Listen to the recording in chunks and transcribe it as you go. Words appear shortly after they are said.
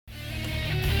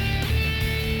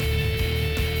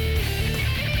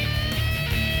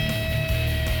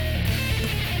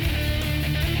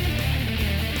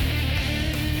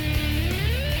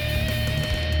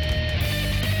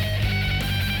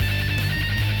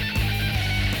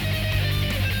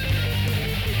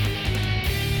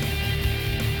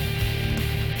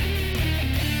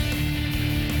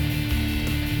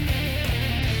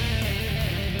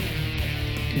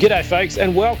G'day folks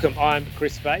and welcome. I'm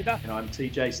Kris Faber. And I'm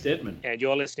TJ Stedman. And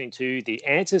you're listening to the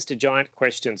Answers to Giant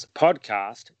Questions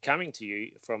podcast, coming to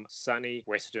you from sunny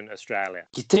Western Australia.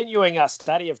 Continuing our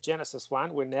study of Genesis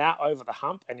 1, we're now over the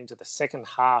hump and into the second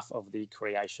half of the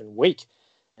creation week.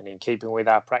 And in keeping with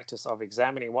our practice of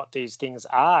examining what these things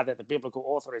are that the biblical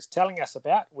author is telling us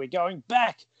about, we're going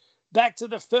back to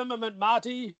the firmament,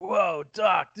 Marty. Whoa,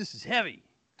 Doc, this is heavy.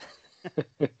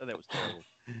 That was terrible.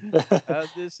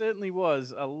 There certainly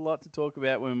was a lot to talk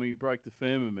about when we broke the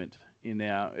firmament in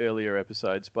our earlier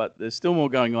episodes, but there's still more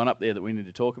going on up there that we need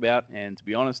to talk about, and to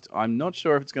be honest, I'm not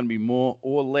sure if it's going to be more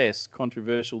or less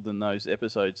controversial than those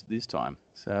episodes this time.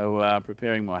 So,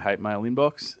 preparing my hate mail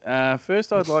inbox.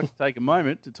 First, I'd like to take a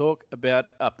moment to talk about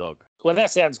Updog. Well,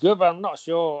 that sounds good, but I'm not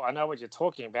sure I know what you're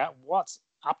talking about. What's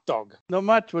Updog? Not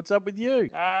much. What's up with you?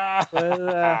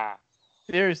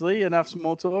 Seriously, enough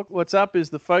small talk. What's up is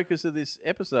the focus of this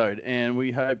episode, and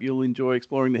we hope you'll enjoy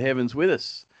exploring the heavens with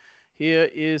us. Here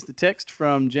is the text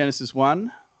from Genesis 1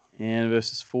 and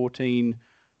verses 14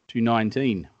 to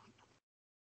 19.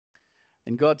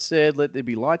 And God said, "Let there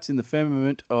be lights in the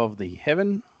firmament of the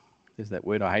heaven." There's that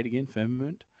word I hate again,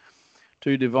 firmament.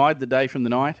 "To divide the day from the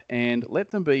night, and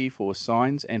let them be for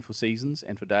signs and for seasons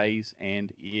and for days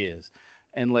and years.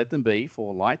 And let them be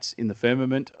for lights in the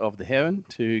firmament of the heaven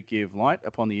to give light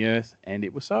upon the earth, and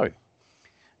it was so.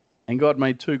 And God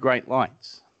made two great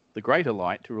lights, the greater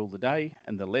light to rule the day,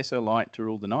 and the lesser light to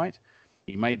rule the night.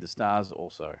 He made the stars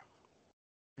also.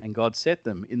 And God set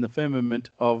them in the firmament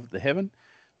of the heaven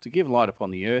to give light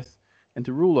upon the earth, and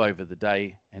to rule over the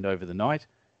day and over the night,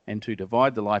 and to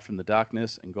divide the light from the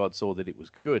darkness. And God saw that it was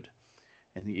good.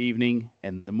 And the evening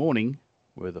and the morning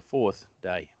were the fourth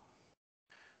day."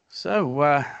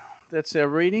 So, that's our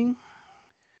reading.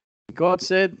 God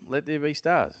said, "Let there be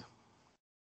stars."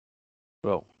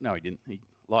 Well, no, he didn't.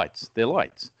 Lights. They're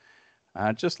lights.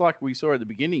 Just like we saw at the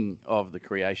beginning of the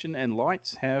creation, and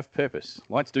lights have purpose.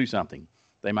 Lights do something.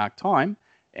 They mark time,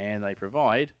 and they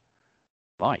provide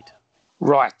light.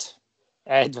 Right.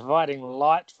 And dividing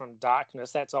light from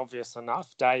darkness, that's obvious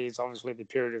enough. Day is obviously the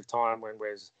period of time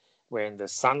when the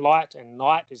sunlight, and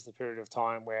night is the period of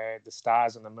time where the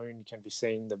stars and the moon can be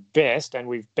seen the best, and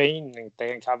we've been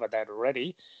there and covered that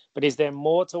already. But is there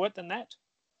more to it than that?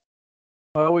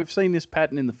 Well, we've seen this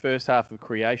pattern in the first half of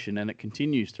creation, and it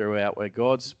continues throughout, where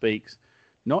God speaks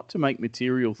not to make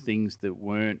material things that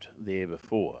weren't there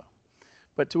before,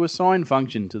 but to assign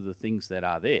function to the things that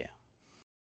are there.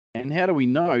 And how do we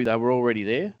know they were already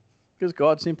there? Because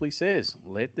God simply says,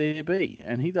 "Let there be."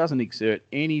 And he doesn't exert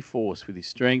any force with his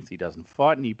strength. He doesn't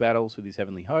fight any battles with his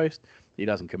heavenly host. He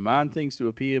doesn't command things to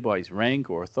appear by his rank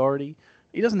or authority.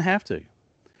 He doesn't have to.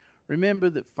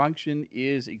 Remember that function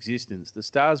is existence. The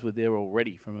stars were there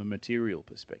already from a material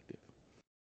perspective.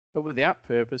 But without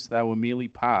purpose, they were merely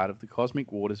part of the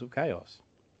cosmic waters of chaos.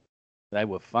 They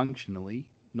were functionally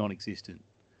non-existent.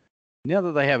 Now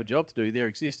that they have a job to do, their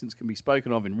existence can be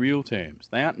spoken of in real terms.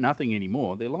 They aren't nothing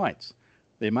anymore. They're lights.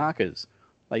 They're markers.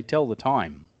 They tell the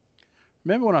time.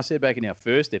 Remember when I said back in our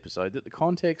first episode that the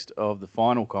context of the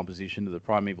final composition of the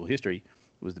primeval history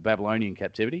was the Babylonian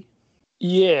captivity?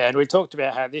 Yeah, and we talked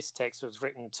about how this text was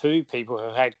written to people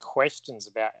who had questions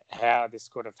about how this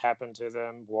could have happened to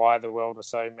them, why the world was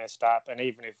so messed up, and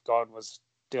even if God was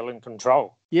still in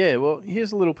control. Yeah, well,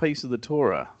 here's a little piece of the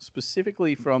Torah,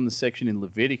 specifically from the section in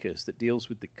Leviticus that deals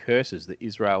with the curses that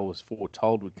Israel was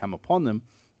foretold would come upon them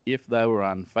if they were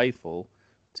unfaithful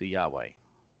to Yahweh.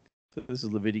 So this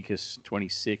is Leviticus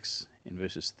 26 in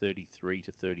verses 33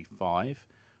 to 35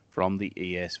 from the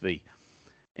ESV.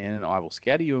 "And I will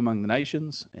scatter you among the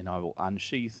nations, and I will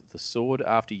unsheath the sword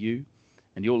after you,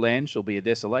 and your land shall be a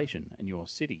desolation, and your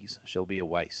cities shall be a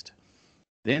waste.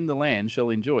 Then the land shall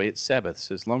enjoy its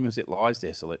Sabbaths as long as it lies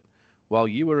desolate, while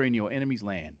you are in your enemy's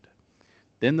land.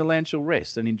 Then the land shall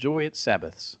rest and enjoy its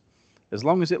Sabbaths. As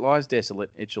long as it lies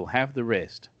desolate, it shall have the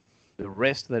rest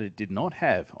that it did not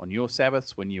have on your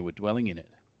Sabbaths when you were dwelling in it."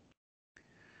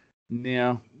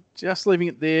 Now, just leaving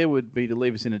it there would be to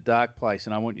leave us in a dark place,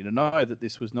 and I want you to know that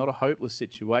this was not a hopeless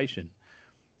situation.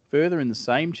 Further in the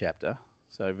same chapter,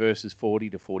 so verses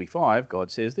 40 to 45, God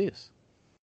says this,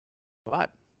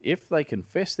 "But if they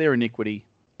confess their iniquity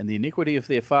and the iniquity of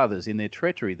their fathers in their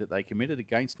treachery that they committed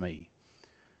against me,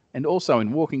 and also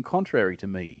in walking contrary to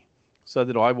me, so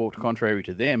that I walked contrary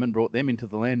to them and brought them into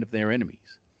the land of their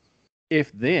enemies,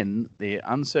 if then their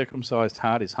uncircumcised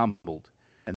heart is humbled,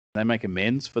 and they make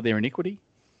amends for their iniquity,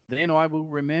 then I will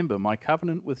remember my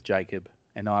covenant with Jacob,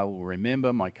 and I will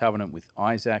remember my covenant with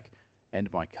Isaac,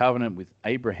 and my covenant with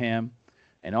Abraham,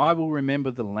 and I will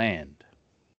remember the land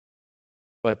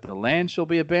But the land shall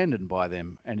be abandoned by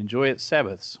them, and enjoy its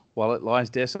Sabbaths, while it lies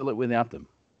desolate without them.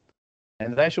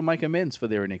 And they shall make amends for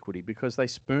their iniquity, because they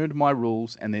spurned my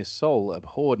rules, and their soul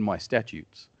abhorred my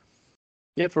statutes.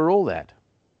 Yet for all that,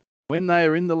 when they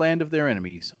are in the land of their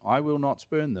enemies, I will not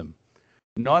spurn them,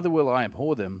 neither will I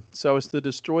abhor them, so as to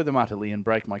destroy them utterly and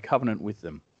break my covenant with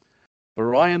them.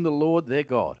 For I am the Lord their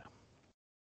God.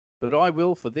 But I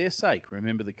will, for their sake,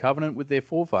 remember the covenant with their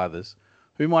forefathers,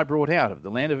 whom I brought out of the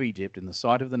land of Egypt in the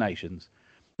sight of the nations,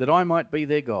 that I might be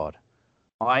their God.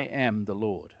 I am the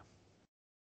Lord.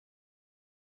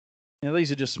 Now,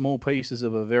 these are just small pieces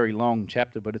of a very long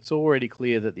chapter, but it's already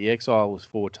clear that the exile was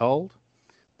foretold,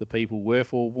 the people were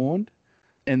forewarned,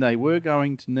 and they were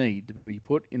going to need to be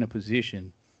put in a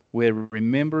position where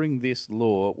remembering this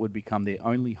law would become their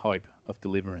only hope of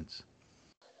deliverance.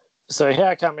 So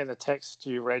how come in the text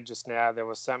you read just now there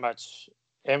was so much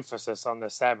emphasis on the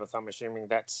Sabbath? I'm assuming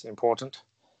that's important.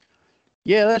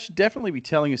 Yeah, that should definitely be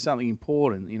telling us something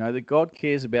important. You know, that God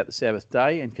cares about the Sabbath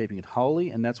day and keeping it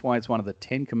holy, and that's why it's one of the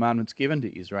 10 commandments given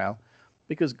to Israel,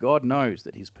 because God knows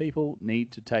that his people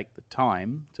need to take the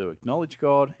time to acknowledge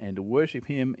God and to worship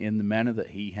him in the manner that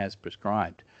he has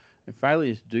prescribed. And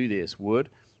failure to do this would,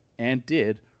 and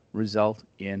did, result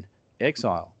in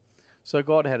exile. So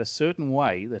God had a certain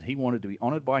way that he wanted to be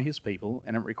honored by his people,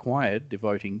 and it required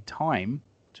devoting time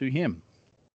to him.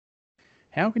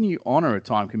 How can you honor a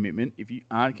time commitment if you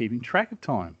aren't keeping track of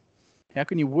time? How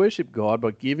can you worship God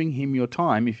by giving him your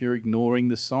time if you're ignoring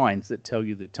the signs that tell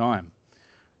you the time?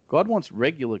 God wants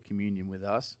regular communion with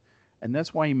us, and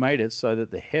that's why he made it so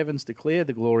that the heavens declare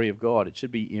the glory of God. It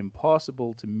should be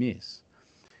impossible to miss.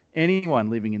 Anyone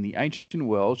living in the ancient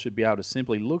world should be able to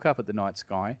simply look up at the night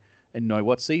sky and know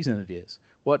what season it is,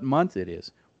 what month it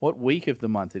is, what week of the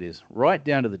month it is, right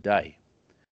down to the day.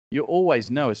 You always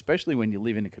know, especially when you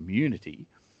live in a community,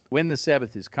 when the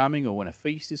Sabbath is coming or when a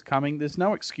feast is coming. There's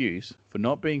no excuse for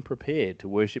not being prepared to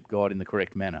worship God in the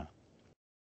correct manner.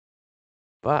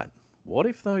 But what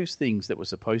if those things that were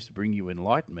supposed to bring you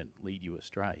enlightenment lead you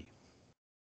astray?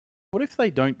 What if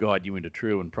they don't guide you into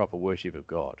true and proper worship of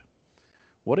God?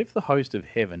 What if the host of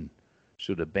heaven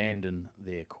should abandon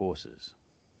their courses?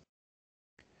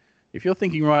 If you're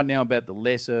thinking right now about the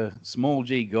lesser, small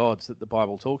g gods that the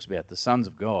Bible talks about, the sons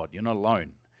of God, you're not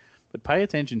alone. But pay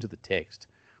attention to the text.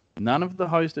 None of the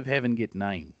host of heaven get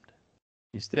named.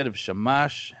 Instead of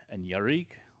Shamash and Yarik,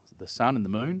 the sun and the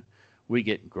moon, we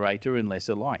get greater and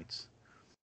lesser lights.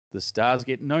 The stars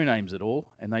get no names at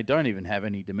all, and they don't even have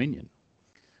any dominion.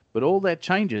 But all that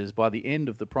changes by the end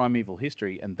of the primeval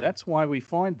history, and that's why we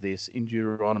find this in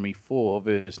Deuteronomy 4,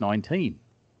 verse 19.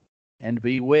 And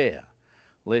beware,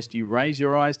 lest you raise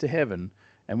your eyes to heaven,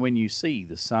 and when you see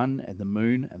the sun and the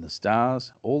moon and the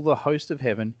stars, all the host of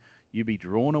heaven, you be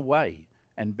drawn away,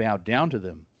 and bow down to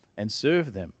them, and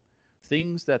serve them,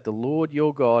 things that the Lord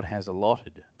your God has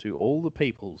allotted to all the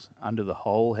peoples under the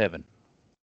whole heaven.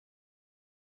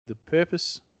 The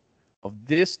purpose of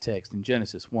this text in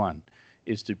Genesis 1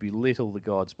 is to belittle the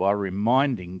gods by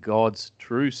reminding God's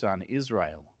true son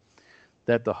Israel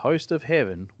that the host of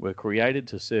heaven were created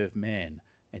to serve man,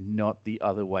 and not the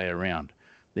other way around.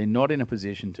 They're not in a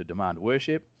position to demand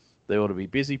worship. They ought to be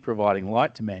busy providing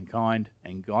light to mankind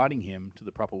and guiding him to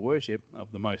the proper worship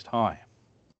of the Most High.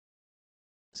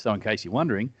 So in case you're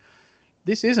wondering,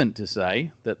 this isn't to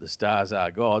say that the stars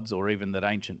are gods, or even that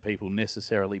ancient people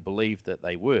necessarily believed that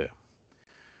they were.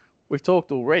 We've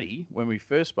talked already, when we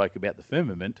first spoke about the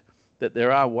firmament, that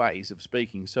there are ways of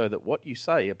speaking so that what you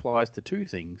say applies to two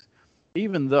things,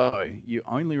 even though you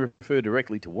only refer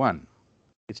directly to one.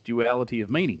 It's duality of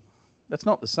meaning. That's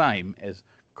not the same as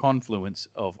confluence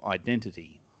of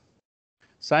identity.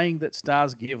 Saying that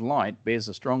stars give light bears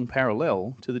a strong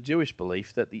parallel to the Jewish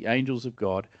belief that the angels of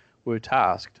God were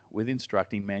tasked with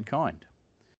instructing mankind.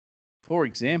 For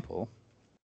example,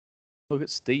 look at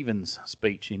Stephen's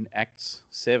speech in Acts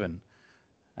 7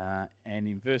 and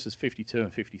in verses 52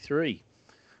 and 53.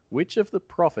 Which of the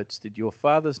prophets did your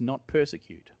fathers not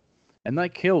persecute? And they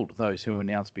killed those who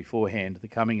announced beforehand the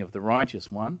coming of the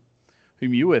righteous one,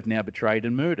 whom you have now betrayed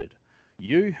and murdered.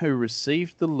 You who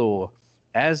received the law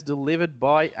as delivered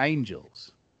by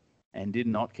angels and did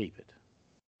not keep it.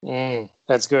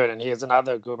 That's good. And here's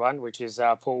another good one, which is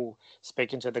Paul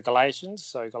speaking to the Galatians.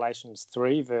 So Galatians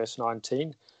 3, verse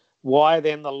 19. Why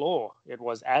then the law? It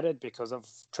was added because of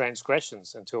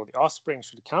transgressions, until the offspring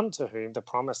should come to whom the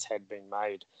promise had been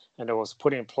made. And it was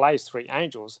put in place through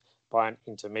angels by an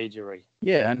intermediary.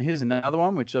 Yeah, and here's another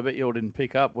one, which I bet you all didn't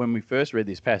pick up when we first read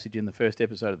this passage in the first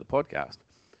episode of the podcast.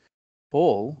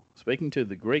 Paul, speaking to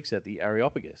the Greeks at the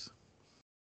Areopagus,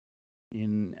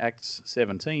 in Acts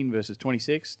 17, verses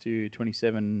 26 to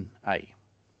 27a.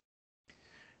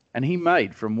 And he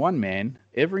made from one man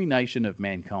every nation of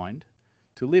mankind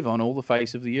to live on all the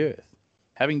face of the earth,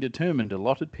 having determined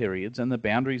allotted periods and the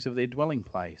boundaries of their dwelling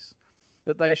place,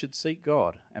 that they should seek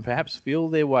God and perhaps feel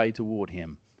their way toward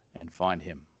him and find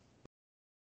him.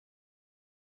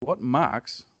 What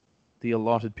marks the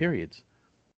allotted periods?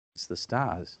 It's the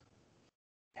stars.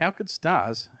 How could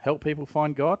stars help people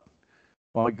find God?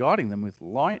 By guiding them with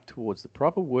light towards the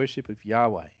proper worship of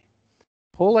Yahweh.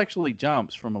 Paul actually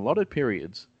jumps from allotted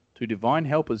periods to divine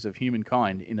helpers of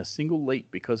humankind in a single leap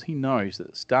because he knows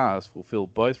that stars fulfill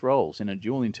both roles in a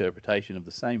dual interpretation of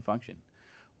the same function.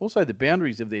 Also, the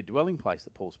boundaries of their dwelling place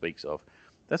that Paul speaks of,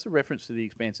 that's a reference to the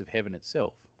expanse of heaven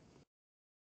itself.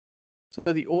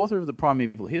 So the author of the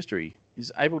primeval history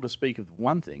is able to speak of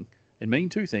one thing and mean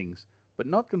two things, but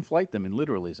not conflate them in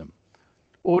literalism.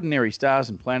 Ordinary stars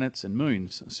and planets and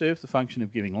moons serve the function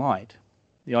of giving light.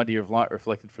 The idea of light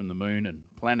reflected from the moon and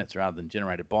planets rather than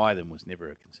generated by them was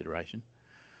never a consideration.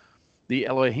 The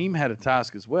Elohim had a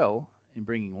task as well in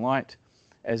bringing light,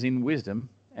 as in wisdom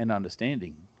and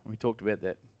understanding. We talked about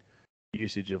that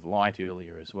usage of light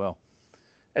earlier as well.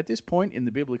 At this point in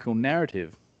the biblical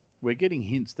narrative, we're getting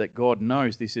hints that God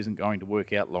knows this isn't going to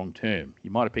work out long term. You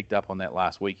might have picked up on that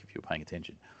last week if you were paying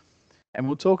attention. And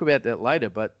we'll talk about that later,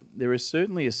 but there is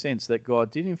certainly a sense that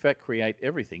God did in fact create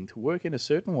everything to work in a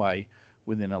certain way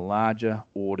within a larger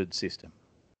ordered system.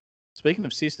 Speaking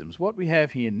of systems, what we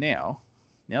have here now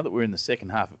that we're in the second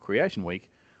half of Creation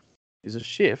Week, is a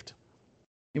shift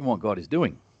in what God is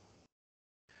doing.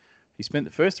 He spent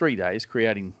the first 3 days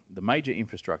creating the major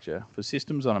infrastructure for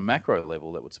systems on a macro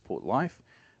level that would support life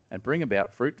and bring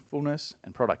about fruitfulness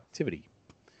and productivity.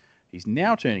 He's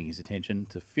now turning his attention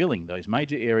to filling those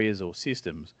major areas or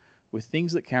systems with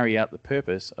things that carry out the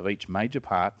purpose of each major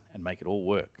part and make it all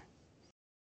work.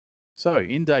 So,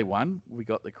 in day 1, we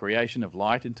got the creation of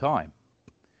light and time.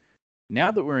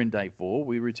 Now that we're in day 4,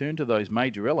 we return to those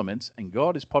major elements, and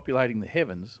God is populating the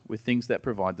heavens with things that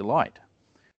provide the light,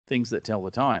 things that tell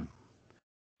the time.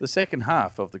 The second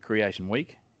half of the creation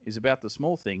week is about the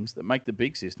small things that make the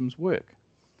big systems work.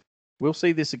 We'll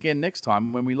see this again next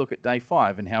time when we look at day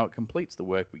 5 and how it completes the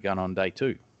work begun on day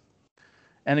 2.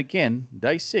 And again,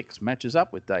 day 6 matches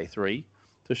up with day 3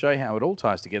 to show how it all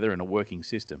ties together in a working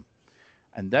system.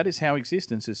 And that is how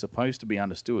existence is supposed to be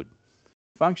understood.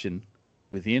 Function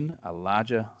within a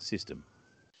larger system.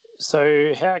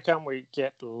 So how come we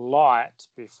get light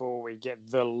before we get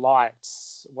the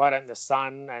lights? Why don't the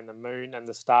sun and the moon and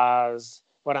the stars,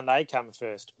 why don't they come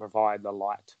first to provide the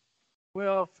light?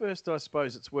 Well, first, I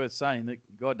suppose it's worth saying that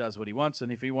God does what he wants,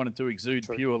 and if he wanted to exude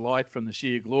pure light from the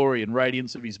sheer glory and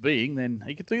radiance of his being, then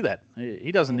he could do that.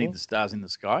 He doesn't need the stars in the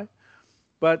sky.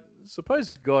 But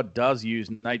suppose God does use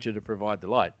nature to provide the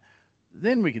light.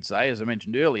 Then we could say, as I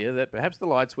mentioned earlier, that perhaps the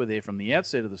lights were there from the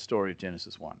outset of the story of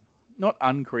Genesis 1. Not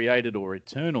uncreated or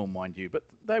eternal, mind you, but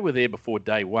they were there before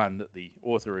day 1 that the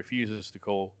author refuses to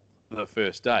call the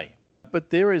first day. But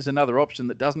there is another option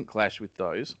that doesn't clash with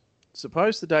those.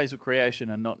 Suppose the days of creation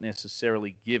are not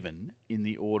necessarily given in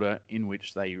the order in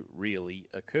which they really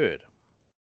occurred.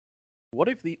 What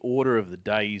if the order of the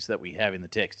days that we have in the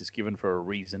text is given for a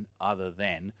reason other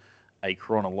than a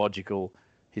chronological,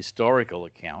 historical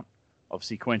account of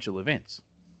sequential events?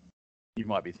 You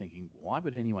might be thinking, why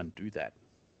would anyone do that?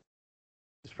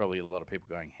 There's probably a lot of people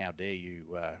going, how dare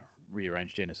you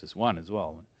rearrange Genesis 1 as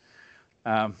well.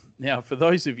 Now, for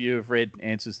those of you who have read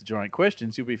Answers to Giant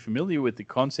Questions, you'll be familiar with the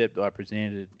concept I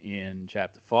presented in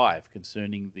Chapter 5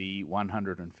 concerning the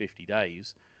 150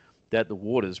 days that the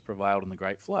waters prevailed in the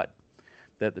Great Flood.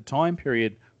 That the time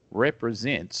period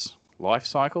represents life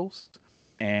cycles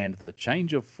and the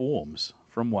change of forms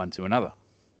from one to another.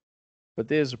 But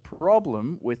there's a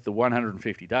problem with the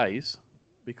 150 days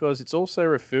because it's also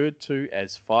referred to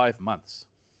as 5 months.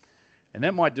 And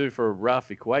that might do for a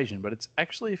rough equation, but it's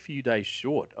actually a few days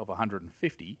short of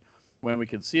 150 when we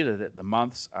consider that the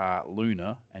months are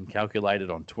lunar and calculated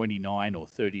on 29 or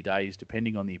 30 days,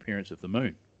 depending on the appearance of the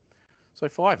moon. So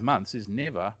 5 months is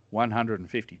never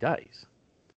 150 days.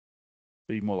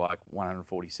 It'd be more like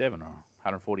 147 or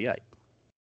 148.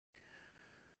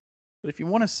 But if you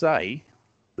want to say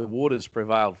the waters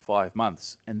prevailed 5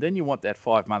 months, and then you want that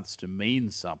 5 months to mean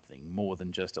something more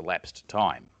than just elapsed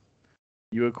time,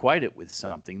 you equate it with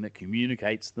something that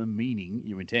communicates the meaning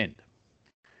you intend.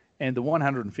 And the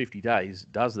 150 days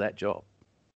does that job.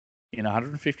 In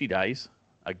 150 days,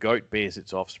 a goat bears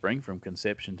its offspring from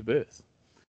conception to birth.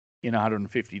 In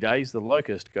 150 days, the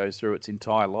locust goes through its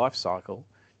entire life cycle,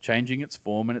 changing its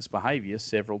form and its behavior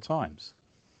several times.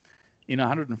 In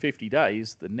 150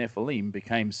 days, the Nephilim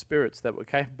became spirits that were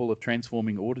capable of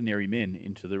transforming ordinary men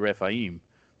into the Rephaim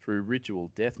through ritual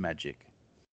death magic.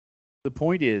 The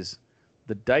point is,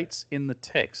 the dates in the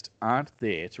text aren't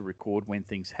there to record when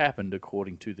things happened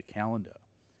according to the calendar.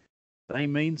 They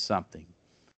mean something.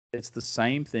 It's the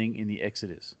same thing in the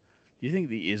Exodus. Do you think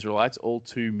the Israelites, all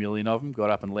 2 million of them, got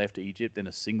up and left Egypt in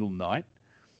a single night?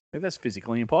 That's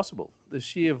physically impossible. The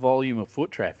sheer volume of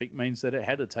foot traffic means that it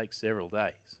had to take several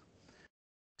days.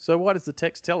 So why does the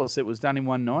text tell us it was done in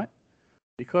one night?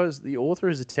 Because the author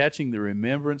is attaching the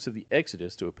remembrance of the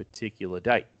Exodus to a particular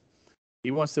date.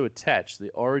 He wants to attach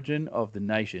the origin of the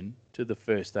nation to the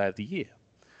first day of the year,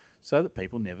 so that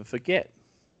people never forget.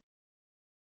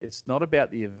 It's not about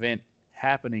the event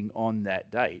happening on that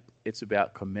date. It's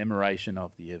about commemoration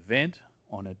of the event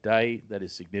on a day that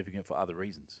is significant for other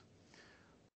reasons.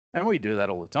 And we do that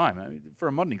all the time. I mean, for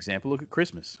a modern example, look at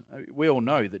Christmas. We all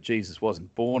know that Jesus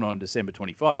wasn't born on December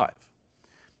 25.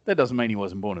 That doesn't mean he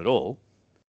wasn't born at all.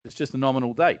 It's just a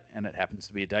nominal date, and it happens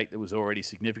to be a date that was already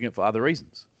significant for other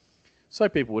reasons. So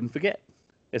people wouldn't forget.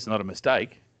 It's not a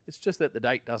mistake. It's just that the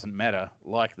date doesn't matter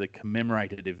like the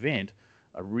commemorated event,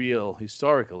 a real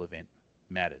historical event,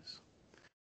 matters.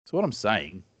 So what I'm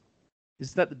saying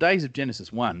is that the days of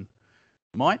Genesis 1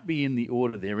 might be in the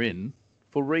order they're in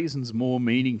for reasons more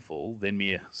meaningful than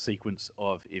mere sequence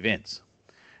of events.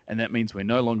 And that means we're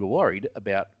no longer worried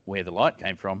about where the light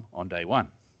came from on day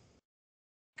one.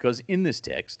 Because in this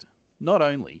text, not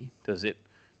only does it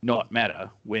not matter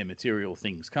where material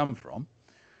things come from,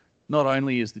 not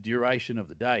only is the duration of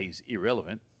the days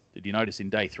irrelevant. Did you notice in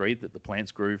day 3 that the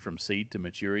plants grew from seed to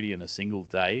maturity in a single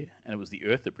day, and it was the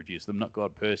earth that produced them, not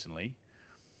God personally?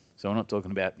 So we're not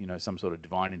talking about, some sort of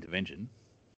divine intervention.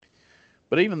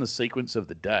 But even the sequence of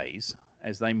the days,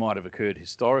 as they might have occurred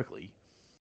historically,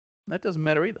 that doesn't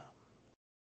matter either.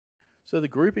 So the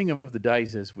grouping of the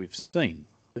days as we've seen,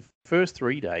 the first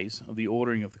 3 days of the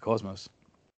ordering of the cosmos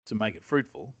to make it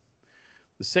fruitful,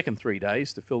 the second 3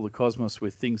 days to fill the cosmos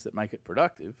with things that make it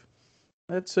productive,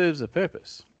 that serves a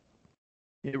purpose.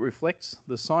 It reflects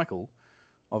the cycle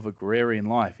of agrarian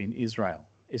life in Israel.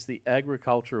 It's the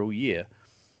agricultural year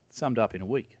summed up in a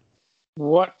week.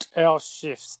 What else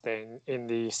shifts then in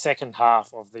the second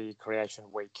half of the creation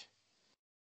week?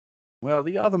 Well,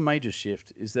 the other major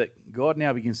shift is that God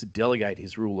now begins to delegate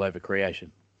his rule over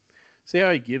creation. See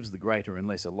how he gives the greater and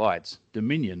lesser lights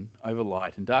dominion over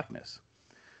light and darkness.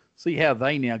 See how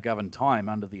they now govern time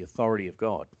under the authority of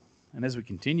God. And as we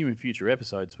continue in future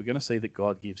episodes, we're going to see that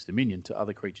God gives dominion to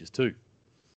other creatures too.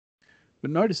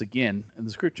 But notice again, and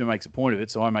the scripture makes a point of it,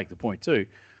 so I make the point too,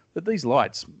 that these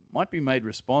lights might be made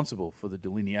responsible for the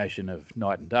delineation of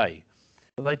night and day,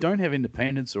 but they don't have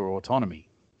independence or autonomy.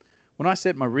 When I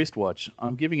set my wristwatch,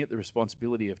 I'm giving it the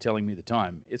responsibility of telling me the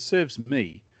time. It serves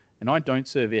me, and I don't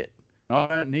serve it. And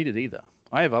I don't need it either.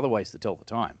 I have other ways to tell the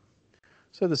time.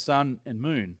 So the sun and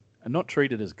moon are not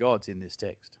treated as gods in this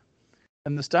text.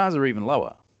 And the stars are even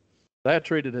lower. They are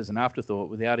treated as an afterthought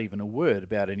without even a word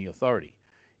about any authority.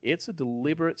 It's a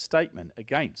deliberate statement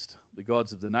against the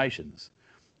gods of the nations,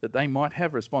 that they might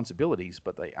have responsibilities,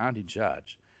 but they aren't in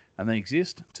charge, and they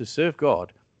exist to serve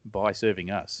God by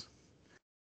serving us.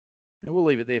 And we'll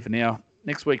leave it there for now.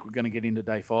 Next week we're going to get into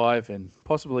day 5, and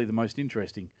possibly the most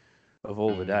interesting of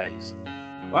all the days.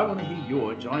 I want to hear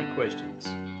your giant questions.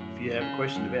 If you have a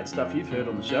question about stuff you've heard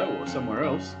on the show or somewhere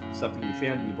else, something you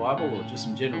found in your Bible, or just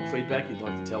some general feedback you'd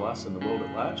like to tell us and the world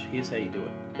at large, here's how you do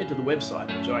it. Head to the website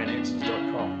at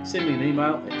giantanswers.com. Send me an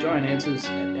email at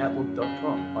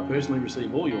giantanswers@outlook.com. I personally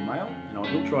receive all your mail, and I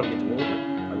will try to get to all of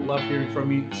it. I love hearing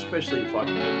from you, especially if I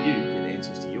can help you get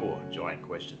answers to your giant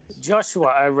questions.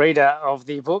 Joshua, a reader of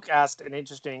the book, asked an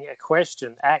interesting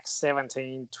question. Acts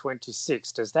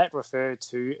 17:26. Does that refer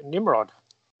to Nimrod?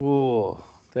 Oh,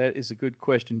 that is a good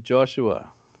question,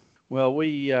 Joshua. Well,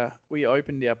 we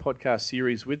opened our podcast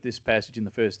series with this passage in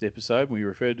the first episode. We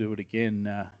referred to it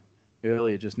again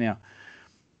earlier just now.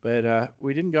 But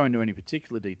we didn't go into any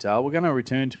particular detail. We're going to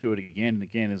return to it again and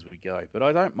again as we go. But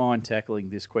I don't mind tackling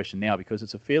this question now because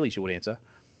it's a fairly short answer.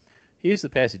 Here's the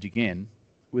passage again,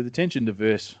 with attention to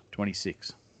verse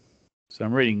 26. So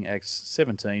I'm reading Acts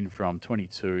 17 from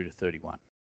 22 to 31.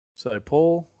 So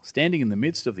Paul, standing in the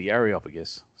midst of the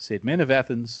Areopagus, said, "Men of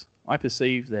Athens, I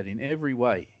perceive that in every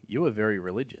way you are very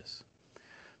religious.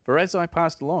 For as I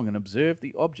passed along and observed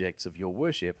the objects of your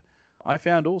worship, I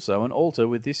found also an altar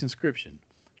with this inscription,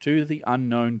 to the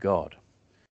unknown God.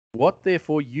 What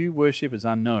therefore you worship as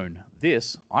unknown,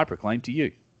 this I proclaim to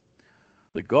you.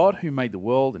 The God who made the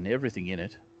world and everything in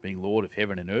it, being Lord of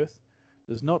heaven and earth,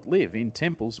 does not live in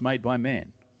temples made by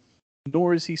man,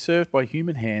 nor is he served by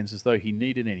human hands as though he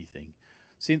needed anything,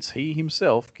 since he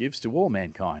himself gives to all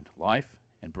mankind life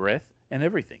and breath and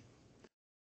everything.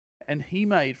 And he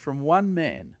made from one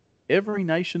man every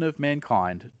nation of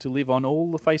mankind to live on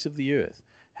all the face of the earth,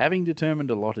 having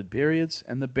determined allotted periods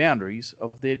and the boundaries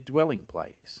of their dwelling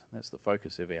place. That's the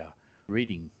focus of our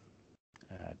reading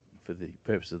for the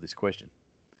purpose of this question.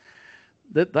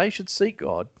 That they should seek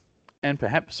God and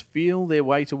perhaps feel their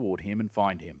way toward him and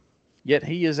find him. Yet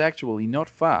he is actually not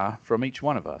far from each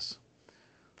one of us.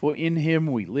 For in him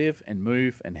we live and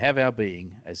move and have our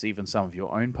being, as even some of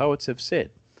your own poets have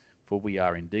said, for we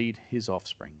are indeed his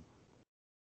offspring.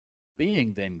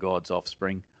 Being then God's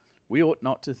offspring, we ought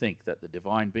not to think that the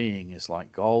divine being is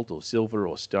like gold or silver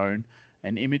or stone,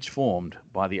 an image formed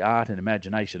by the art and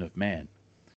imagination of man.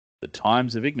 The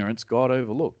times of ignorance God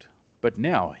overlooked, but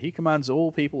now he commands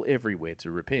all people everywhere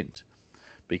to repent,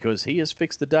 because he has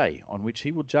fixed the day on which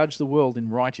he will judge the world in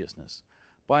righteousness,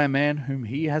 by a man whom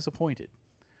he has appointed.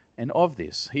 And of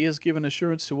this he has given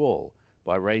assurance to all,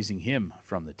 by raising him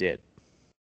from the dead.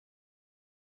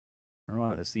 All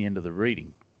right, that's the end of the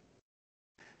reading.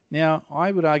 Now,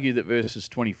 I would argue that verses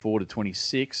 24 to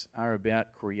 26 are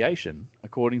about creation,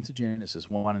 according to Genesis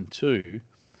 1 and 2,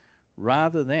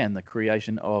 rather than the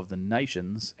creation of the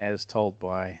nations as told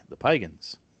by the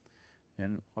pagans.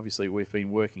 And obviously we've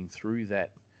been working through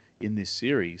that in this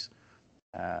series,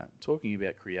 talking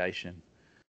about creation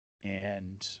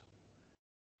and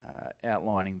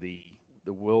outlining the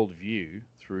worldview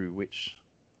through which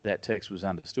that text was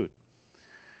understood.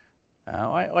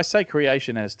 I say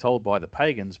creation as told by the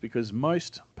pagans because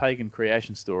most pagan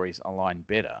creation stories align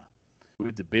better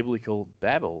with the biblical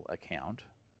Babel account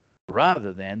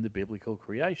rather than the biblical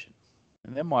creation.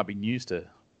 And that might be news to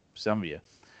some of you.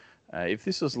 If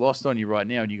this is lost on you right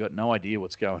now and you've got no idea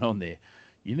what's going on there,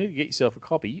 you need to get yourself a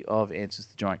copy of Answers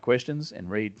to Giant Questions and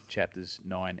read chapters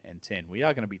 9 and 10. We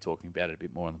are going to be talking about it a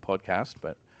bit more on the podcast,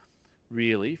 but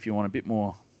really, if you want a bit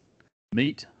more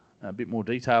meat, a bit more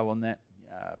detail on that,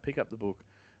 pick up the book.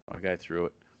 I'll go through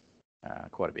it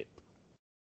quite a bit.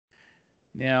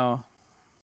 Now,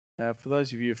 for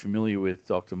those of you familiar with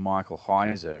Dr. Michael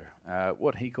Heiser,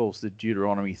 what he calls the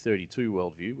Deuteronomy 32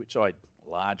 worldview, which I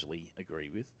largely agree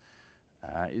with,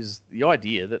 is the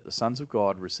idea that the sons of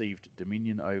God received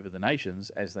dominion over the nations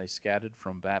as they scattered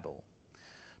from Babel,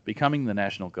 becoming the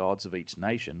national gods of each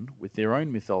nation, with their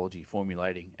own mythology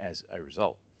formulating as a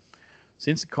result.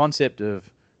 Since the concept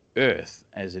of earth,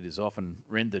 as it is often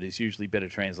rendered, is usually better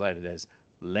translated as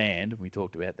land, we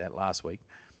talked about that last week,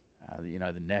 the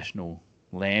national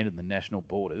land and the national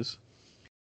borders,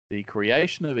 the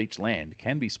creation of each land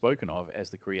can be spoken of as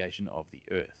the creation of the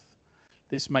earth.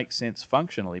 This makes sense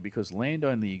functionally because land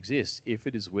only exists if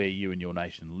it is where you and your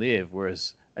nation live,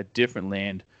 whereas a different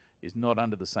land is not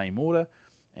under the same order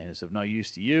and is of no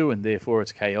use to you, and therefore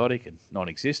it's chaotic and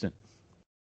non-existent.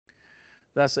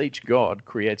 Thus, each god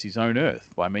creates his own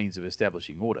earth by means of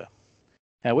establishing order.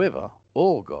 However,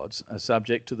 all gods are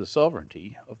subject to the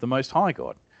sovereignty of the Most High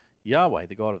God, Yahweh,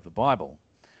 the God of the Bible.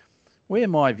 Where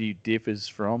my view differs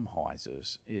from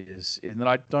Heiser's is in that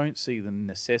I don't see the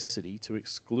necessity to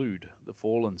exclude the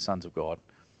fallen sons of God,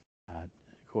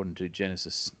 according to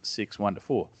Genesis 6,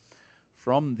 1-4,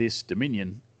 from this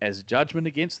dominion as judgment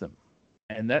against them.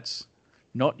 And that's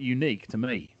not unique to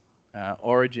me.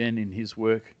 Origen, in his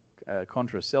work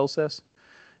Contra Celsus,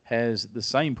 has the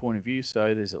same point of view,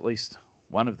 so there's at least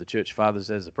one of the church fathers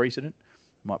as a precedent.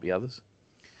 Might be others.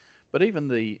 But even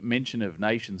the mention of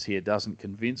nations here doesn't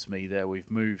convince me that we've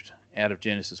moved out of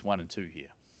Genesis 1 and 2 here.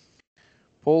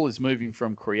 Paul is moving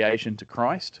from creation to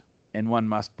Christ, and one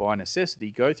must by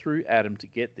necessity go through Adam to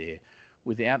get there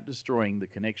without destroying the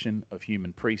connection of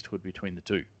human priesthood between the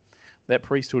two. That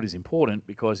priesthood is important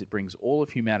because it brings all of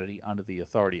humanity under the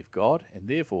authority of God, and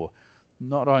therefore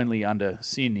not only under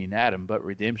sin in Adam, but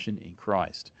redemption in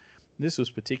Christ. This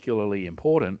was particularly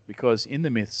important because in the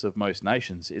myths of most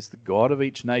nations, it's the God of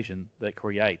each nation that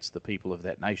creates the people of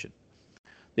that nation.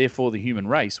 Therefore, the human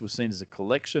race was seen as a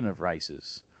collection of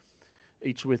races,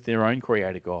 each with their own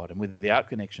creator God and without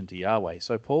connection to Yahweh.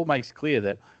 So Paul makes clear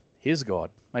that his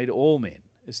God made all men,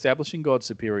 establishing God's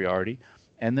superiority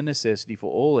and the necessity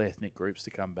for all ethnic groups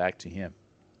to come back to him.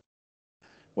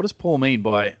 What does Paul mean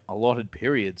by allotted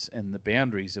periods and the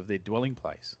boundaries of their dwelling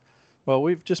place? Well,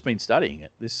 we've just been studying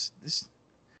it. This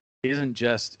isn't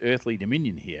just earthly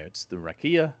dominion here. It's the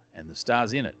rakia and the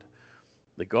stars in it.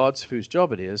 The gods whose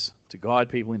job it is to guide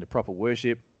people into proper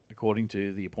worship according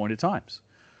to the appointed times.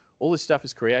 All this stuff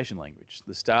is creation language.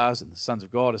 The stars and the sons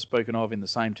of God are spoken of in the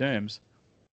same terms,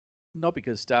 not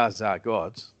because stars are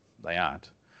gods, they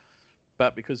aren't,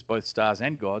 but because both stars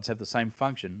and gods have the same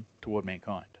function toward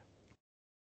mankind.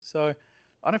 So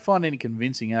I don't find any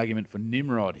convincing argument for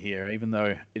Nimrod here, even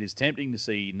though it is tempting to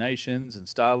see nations and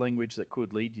star language that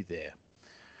could lead you there.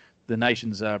 the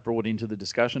nations are brought into the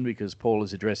discussion because Paul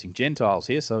is addressing Gentiles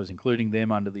here, so he's including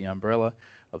them under the umbrella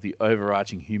of the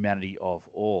overarching humanity of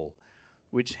all,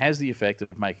 which has the effect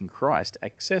of making Christ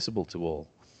accessible to all.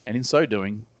 And in so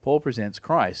doing, Paul presents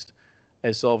Christ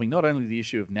as solving not only the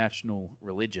issue of national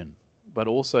religion, but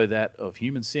also that of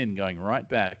human sin going right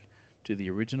back to the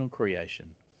original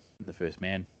creation, the first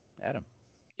man, Adam.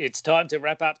 It's time to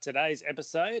wrap up today's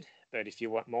episode, but if you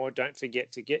want more, don't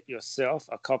forget to get yourself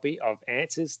a copy of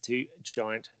Answers to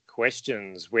Giant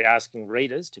Questions. We're asking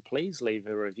readers to please leave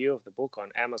a review of the book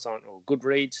on Amazon or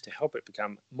Goodreads to help it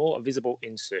become more visible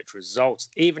in search results.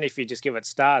 Even if you just give it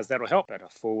stars, that'll help, but a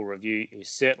full review is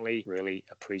certainly really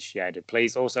appreciated.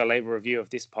 Please also leave a review of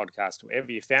this podcast wherever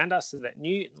you found us so that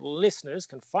new listeners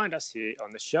can find us here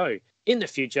on the show. In the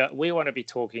future, we want to be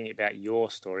talking about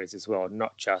your stories as well,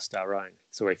 not just our own.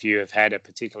 So if you have had a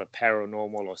particular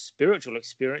paranormal or spiritual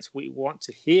experience, we want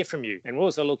to hear from you. And we're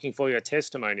also looking for your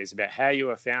testimonies about how you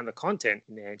have found the content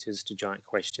in Answers to Giant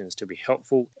Questions to be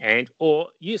helpful and or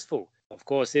useful. Of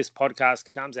course, this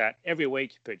podcast comes out every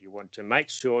week, but you want to make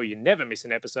sure you never miss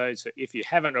an episode. So if you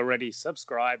haven't already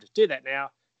subscribed, do that now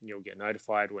and you'll get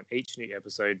notified when each new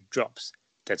episode drops.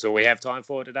 That's all we have time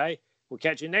for today. We'll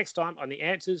catch you next time on the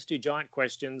Answers to Giant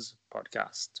Questions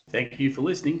podcast. Thank you for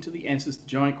listening to the Answers to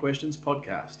Giant Questions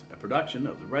podcast, a production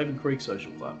of the Raven Creek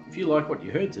Social Club. If you like what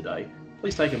you heard today,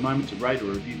 please take a moment to rate or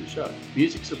review the show.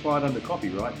 Music supplied under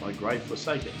copyright by Grave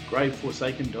Forsaken,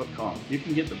 graveforsaken.com. You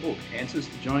can get the book Answers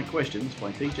to Giant Questions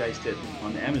by TJ Steadman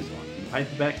on Amazon in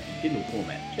paperback and Kindle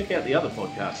format. Check out the other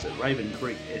podcasts at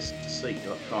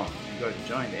ravencreeksc.com and go to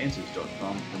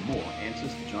giantanswers.com for more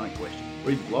Answers to Giant Questions.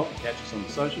 Read the blog and catch us on the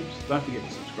socials. Don't forget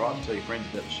to subscribe and tell your friends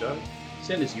about the show.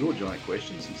 Send us your giant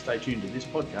questions and stay tuned to this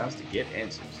podcast to get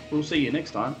answers. We'll see you next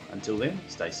time. Until then,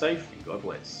 stay safe and God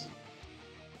bless.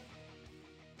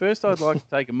 First, I'd like to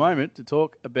take a moment to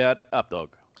talk about UpDog.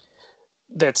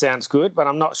 That sounds good, but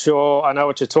I'm not sure I know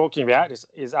what you're talking about. Is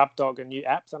UpDog a new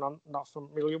app that I'm not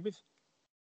familiar with?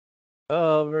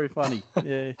 Oh, very funny.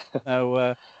 Yeah.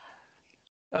 No,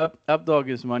 UpDog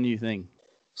is my new thing.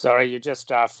 Sorry, you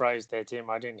just froze there, Tim.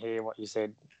 I didn't hear what you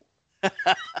said.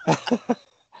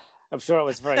 I'm sure it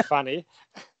was very funny.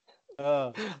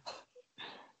 I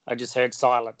just heard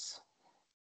silence.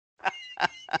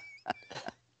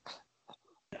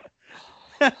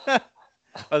 I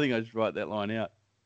think I should write that line out.